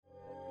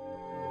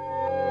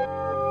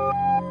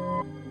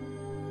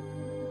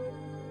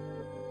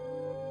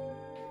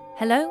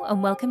Hello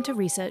and welcome to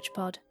Research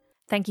Pod.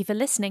 Thank you for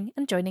listening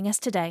and joining us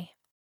today.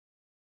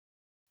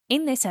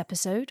 In this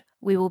episode,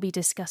 we will be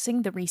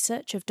discussing the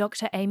research of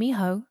Dr. Amy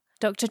Ho,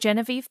 Dr.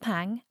 Genevieve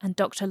Pang, and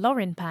Dr.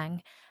 Lauren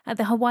Pang at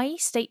the Hawaii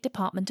State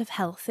Department of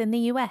Health in the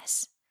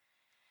US.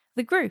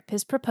 The group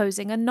is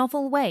proposing a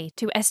novel way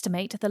to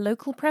estimate the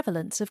local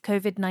prevalence of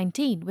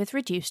COVID-19 with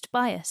reduced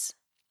bias.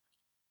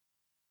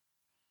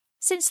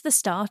 Since the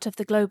start of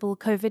the global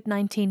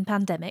COVID-19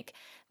 pandemic,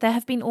 there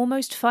have been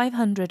almost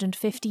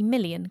 550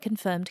 million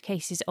confirmed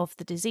cases of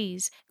the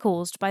disease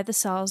caused by the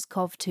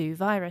SARS-CoV-2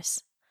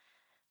 virus.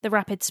 The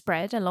rapid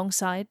spread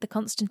alongside the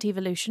constant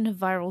evolution of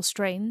viral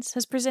strains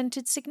has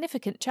presented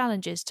significant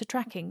challenges to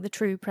tracking the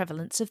true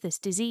prevalence of this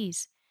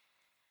disease.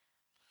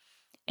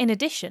 In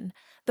addition,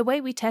 the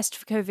way we test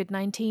for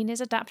COVID-19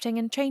 is adapting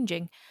and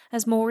changing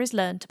as more is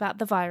learnt about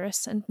the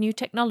virus and new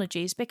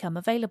technologies become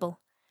available.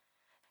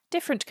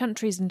 Different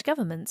countries and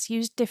governments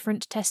use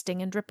different testing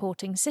and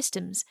reporting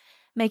systems,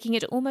 making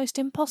it almost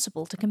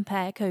impossible to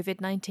compare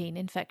COVID-19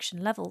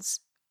 infection levels.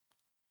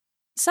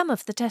 Some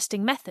of the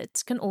testing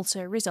methods can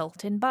also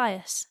result in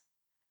bias.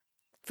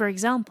 For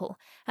example,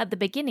 at the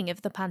beginning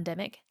of the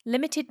pandemic,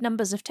 limited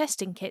numbers of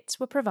testing kits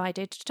were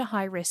provided to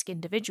high-risk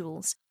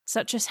individuals,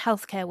 such as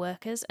healthcare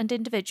workers and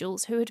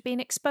individuals who had been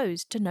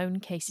exposed to known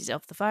cases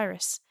of the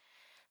virus.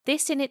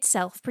 This in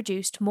itself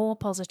produced more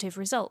positive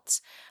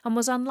results and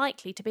was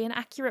unlikely to be an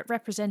accurate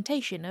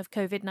representation of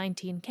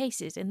COVID-19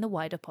 cases in the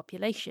wider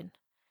population.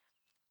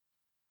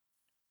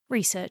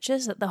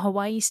 Researchers at the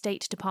Hawaii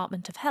State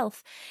Department of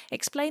Health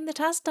explain that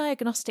as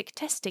diagnostic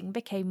testing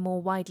became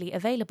more widely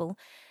available,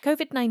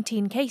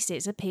 COVID-19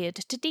 cases appeared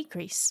to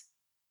decrease.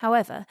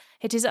 However,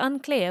 it is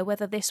unclear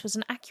whether this was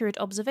an accurate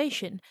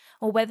observation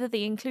or whether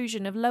the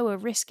inclusion of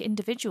lower-risk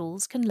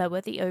individuals can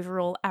lower the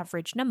overall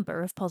average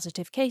number of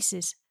positive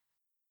cases.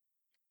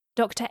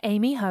 Dr.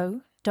 Amy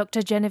Ho,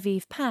 Dr.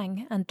 Genevieve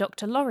Pang, and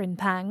Dr. Lauren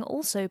Pang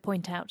also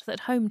point out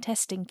that home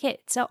testing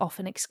kits are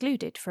often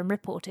excluded from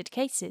reported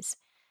cases.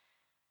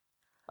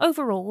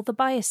 Overall, the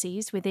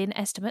biases within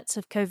estimates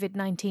of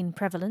COVID-19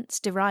 prevalence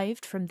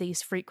derived from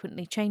these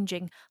frequently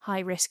changing,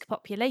 high-risk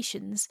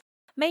populations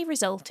may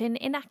result in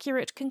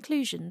inaccurate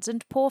conclusions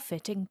and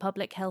poor-fitting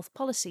public health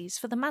policies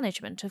for the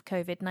management of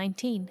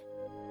COVID-19.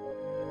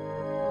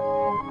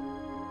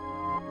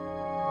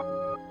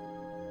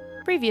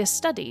 Previous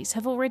studies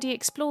have already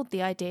explored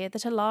the idea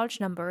that a large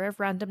number of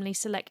randomly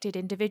selected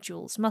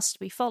individuals must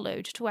be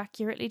followed to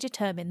accurately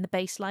determine the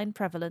baseline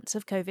prevalence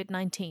of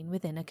COVID-19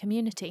 within a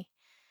community.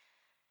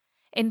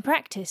 In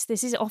practice,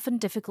 this is often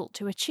difficult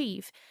to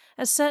achieve,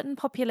 as certain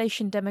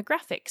population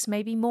demographics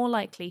may be more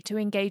likely to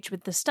engage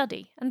with the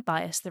study and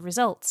bias the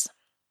results.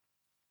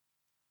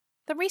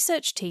 The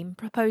research team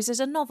proposes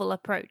a novel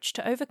approach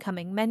to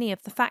overcoming many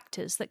of the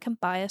factors that can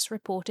bias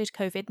reported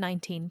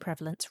COVID-19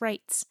 prevalence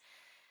rates.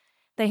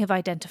 They have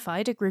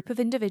identified a group of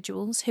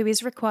individuals who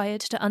is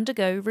required to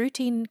undergo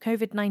routine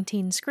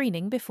COVID-19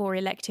 screening before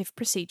elective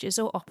procedures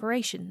or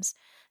operations,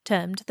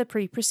 termed the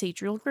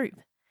pre-procedural group.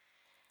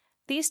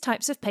 These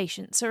types of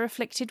patients are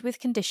afflicted with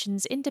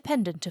conditions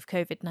independent of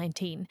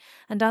COVID-19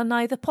 and are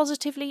neither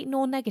positively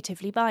nor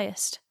negatively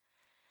biased.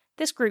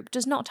 This group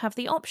does not have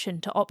the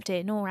option to opt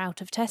in or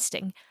out of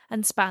testing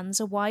and spans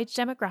a wide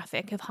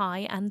demographic of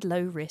high and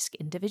low-risk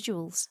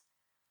individuals.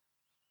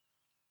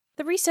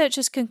 The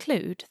researchers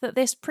conclude that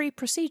this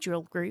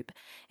pre-procedural group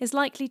is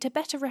likely to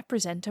better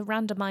represent a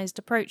randomized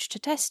approach to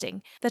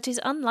testing that is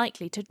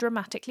unlikely to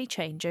dramatically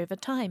change over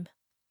time.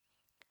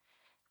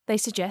 They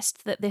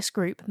suggest that this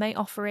group may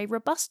offer a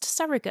robust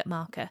surrogate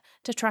marker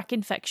to track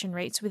infection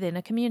rates within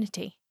a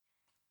community.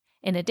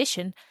 In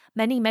addition,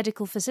 many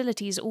medical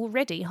facilities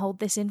already hold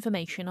this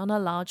information on a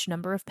large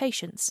number of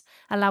patients,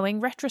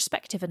 allowing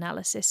retrospective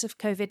analysis of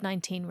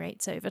COVID-19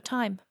 rates over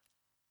time.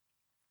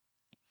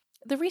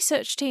 The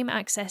research team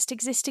accessed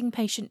existing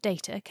patient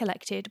data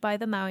collected by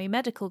the Maui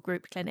Medical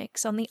Group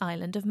clinics on the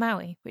island of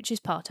Maui, which is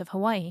part of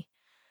Hawaii.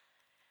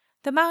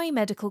 The Maui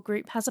Medical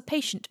Group has a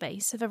patient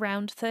base of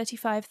around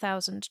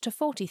 35,000 to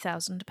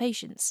 40,000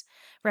 patients,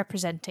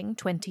 representing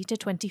 20 to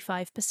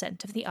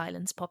 25% of the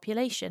island's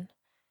population.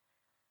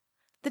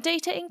 The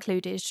data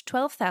included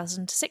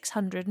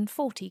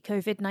 12,640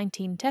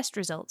 COVID-19 test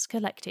results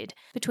collected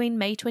between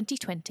May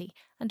 2020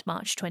 and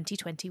March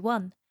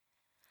 2021.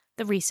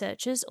 The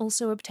researchers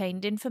also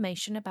obtained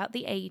information about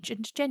the age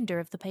and gender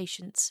of the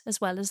patients, as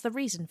well as the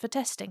reason for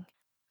testing.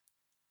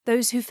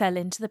 Those who fell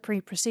into the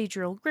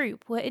pre-procedural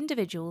group were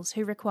individuals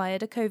who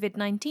required a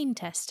COVID-19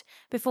 test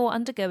before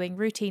undergoing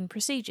routine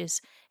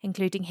procedures,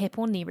 including hip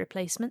or knee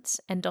replacements,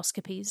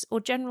 endoscopies, or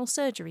general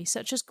surgery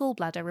such as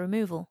gallbladder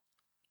removal.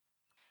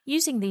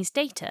 Using these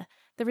data,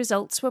 the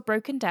results were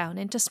broken down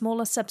into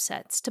smaller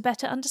subsets to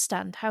better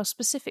understand how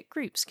specific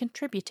groups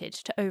contributed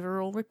to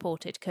overall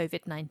reported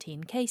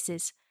COVID-19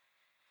 cases.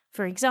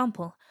 For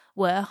example,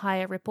 were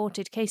higher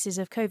reported cases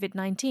of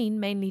COVID-19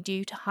 mainly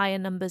due to higher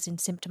numbers in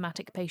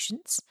symptomatic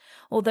patients,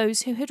 or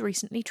those who had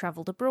recently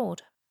travelled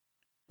abroad?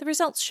 The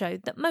results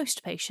showed that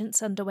most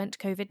patients underwent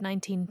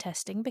COVID-19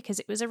 testing because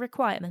it was a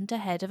requirement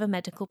ahead of a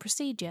medical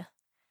procedure.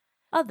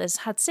 Others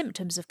had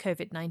symptoms of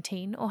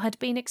COVID-19 or had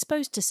been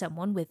exposed to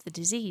someone with the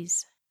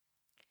disease.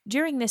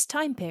 During this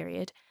time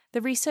period,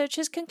 the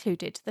researchers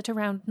concluded that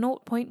around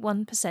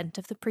 0.1%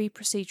 of the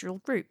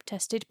pre-procedural group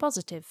tested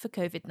positive for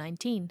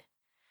COVID-19.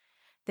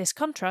 This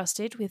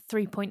contrasted with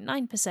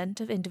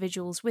 3.9% of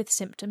individuals with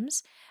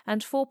symptoms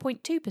and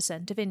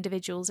 4.2% of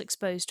individuals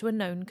exposed to a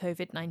known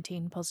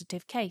COVID-19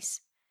 positive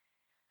case.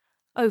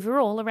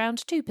 Overall, around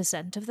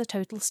 2% of the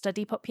total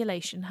study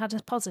population had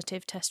a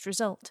positive test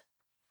result.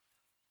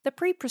 The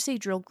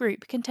pre-procedural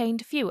group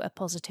contained fewer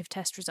positive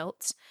test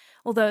results,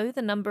 although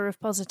the number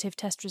of positive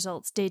test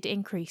results did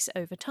increase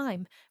over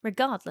time,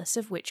 regardless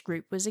of which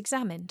group was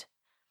examined.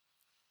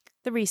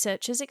 The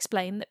researchers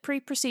explain that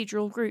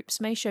pre-procedural groups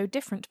may show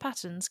different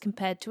patterns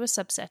compared to a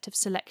subset of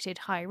selected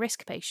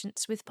high-risk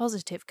patients with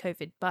positive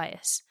COVID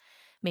bias,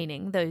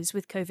 meaning those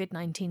with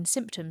COVID-19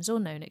 symptoms or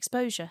known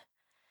exposure.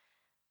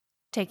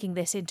 Taking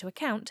this into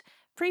account,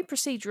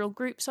 pre-procedural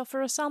groups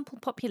offer a sample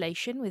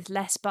population with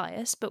less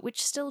bias but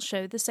which still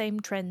show the same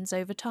trends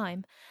over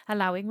time,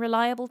 allowing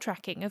reliable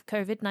tracking of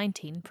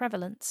COVID-19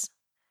 prevalence.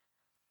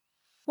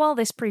 While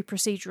this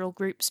pre-procedural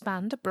group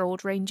spanned a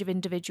broad range of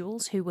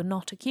individuals who were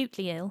not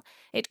acutely ill,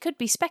 it could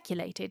be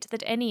speculated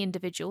that any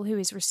individual who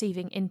is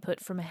receiving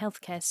input from a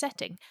healthcare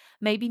setting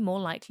may be more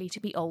likely to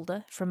be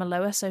older, from a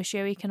lower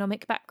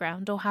socioeconomic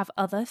background, or have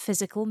other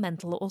physical,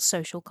 mental, or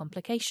social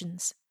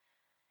complications.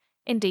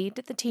 Indeed,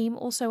 the team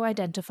also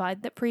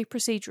identified that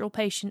pre-procedural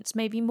patients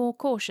may be more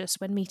cautious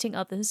when meeting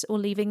others or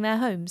leaving their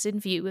homes in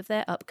view of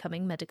their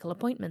upcoming medical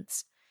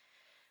appointments.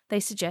 They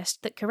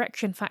suggest that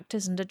correction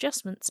factors and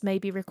adjustments may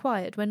be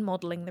required when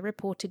modelling the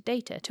reported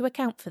data to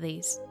account for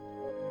these.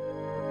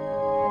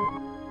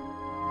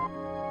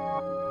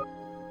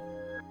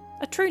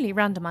 A truly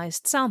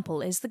randomised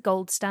sample is the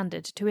gold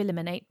standard to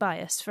eliminate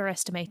bias for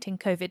estimating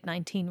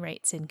COVID-19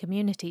 rates in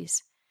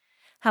communities.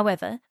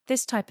 However,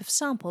 this type of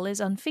sample is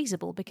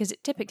unfeasible because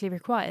it typically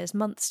requires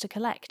months to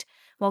collect,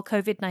 while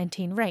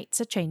COVID-19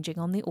 rates are changing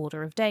on the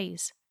order of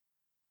days.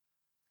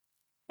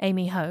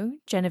 Amy Ho,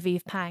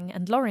 Genevieve Pang,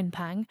 and Lauren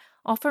Pang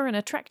offer an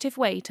attractive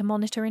way to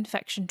monitor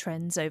infection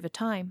trends over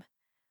time.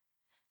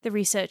 The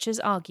researchers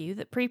argue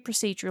that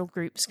pre-procedural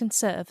groups can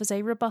serve as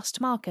a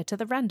robust marker to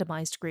the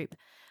randomised group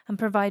and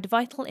provide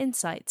vital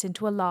insights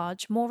into a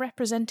large, more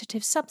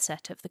representative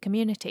subset of the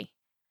community.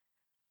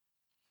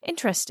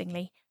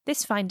 Interestingly,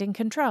 this finding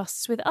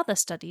contrasts with other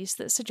studies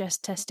that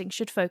suggest testing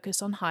should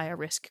focus on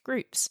higher-risk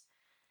groups.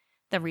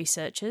 The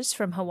researchers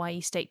from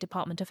Hawaii State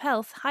Department of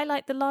Health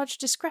highlight the large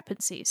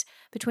discrepancies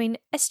between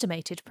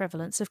estimated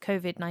prevalence of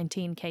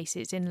COVID-19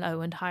 cases in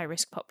low and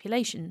high-risk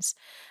populations,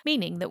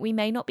 meaning that we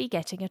may not be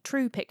getting a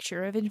true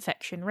picture of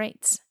infection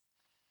rates.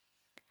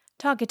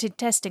 Targeted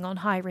testing on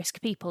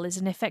high-risk people is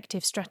an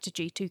effective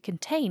strategy to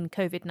contain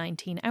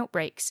COVID-19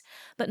 outbreaks,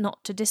 but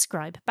not to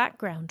describe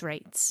background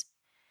rates.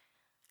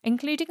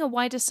 Including a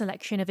wider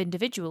selection of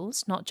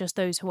individuals, not just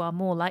those who are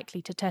more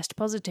likely to test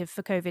positive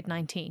for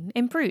COVID-19,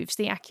 improves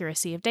the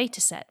accuracy of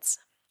datasets.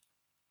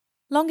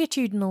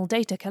 Longitudinal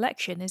data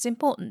collection is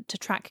important to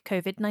track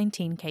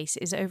COVID-19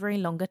 cases over a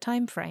longer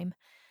time frame.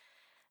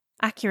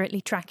 Accurately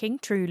tracking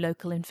true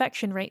local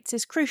infection rates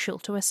is crucial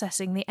to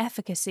assessing the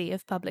efficacy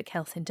of public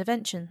health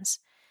interventions.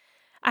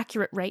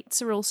 Accurate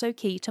rates are also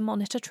key to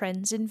monitor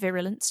trends in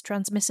virulence,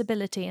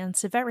 transmissibility, and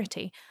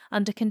severity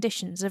under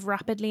conditions of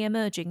rapidly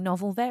emerging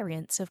novel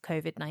variants of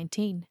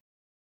COVID-19.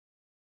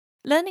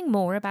 Learning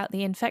more about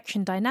the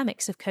infection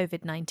dynamics of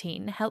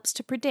COVID-19 helps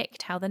to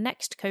predict how the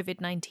next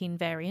COVID-19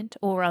 variant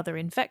or other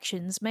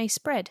infections may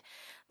spread,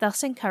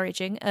 thus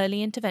encouraging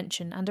early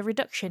intervention and a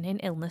reduction in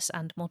illness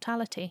and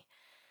mortality.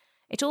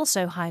 It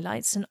also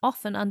highlights an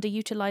often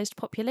underutilised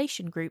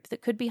population group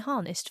that could be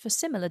harnessed for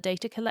similar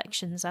data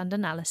collections and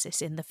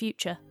analysis in the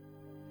future.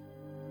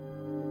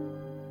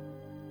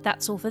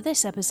 That's all for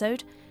this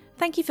episode.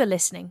 Thank you for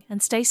listening,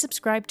 and stay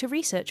subscribed to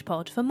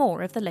ResearchPod for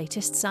more of the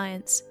latest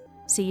science.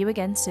 See you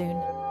again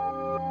soon.